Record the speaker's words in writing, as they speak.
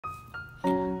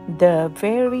The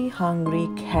Very Hungry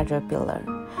Caterpillar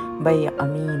by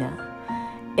Amina.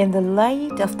 In the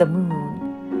light of the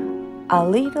moon, a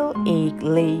little egg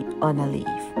lay on a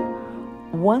leaf.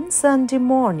 One Sunday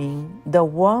morning, the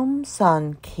warm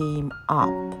sun came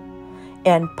up,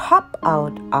 and popped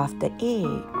out of the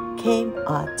egg came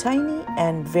a tiny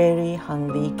and very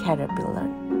hungry caterpillar.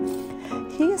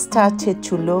 He started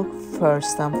to look for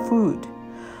some food.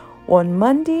 On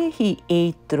Monday, he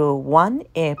ate through one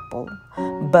apple,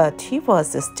 but he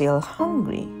was still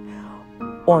hungry.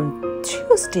 On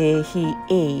Tuesday, he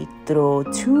ate through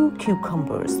 2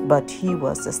 cucumbers, but he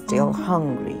was still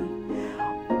hungry.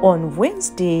 On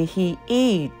Wednesday, he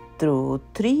ate through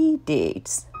 3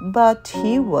 dates, but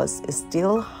he was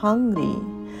still hungry.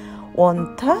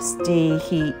 On Thursday,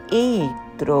 he ate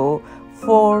through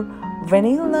 4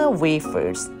 vanilla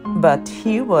wafers, but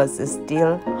he was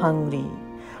still hungry.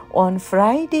 On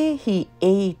Friday, he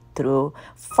ate through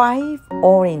 5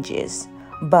 oranges,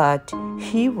 but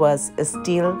he was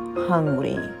still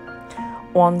hungry.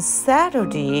 On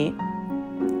Saturday,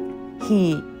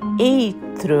 he ate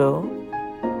through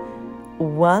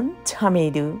 1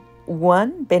 tomato,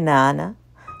 1 banana,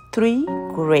 3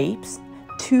 grapes,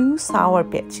 2 sour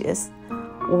patches,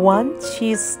 1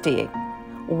 cheese stick,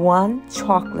 1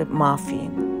 chocolate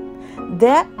muffin.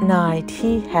 That night,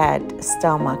 he had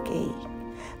stomachache.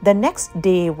 The next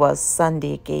day was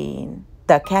Sunday again.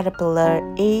 The caterpillar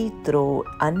ate through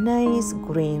a nice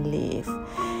green leaf,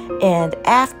 and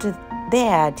after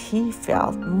that he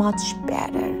felt much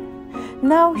better.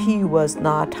 Now he was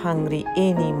not hungry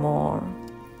anymore.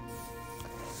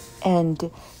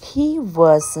 And he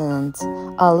wasn't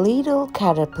a little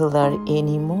caterpillar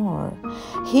anymore.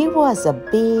 He was a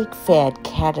big fat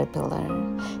caterpillar.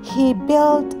 He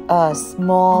built a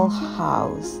small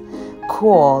house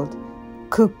called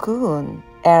cocoon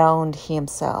around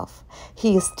himself.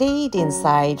 He stayed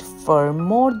inside for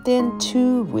more than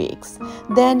 2 weeks.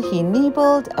 Then he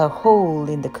nibbled a hole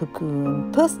in the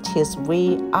cocoon, pushed his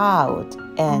way out,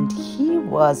 and he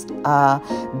was a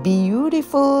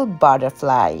beautiful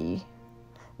butterfly.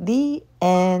 The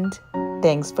end.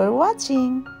 Thanks for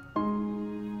watching.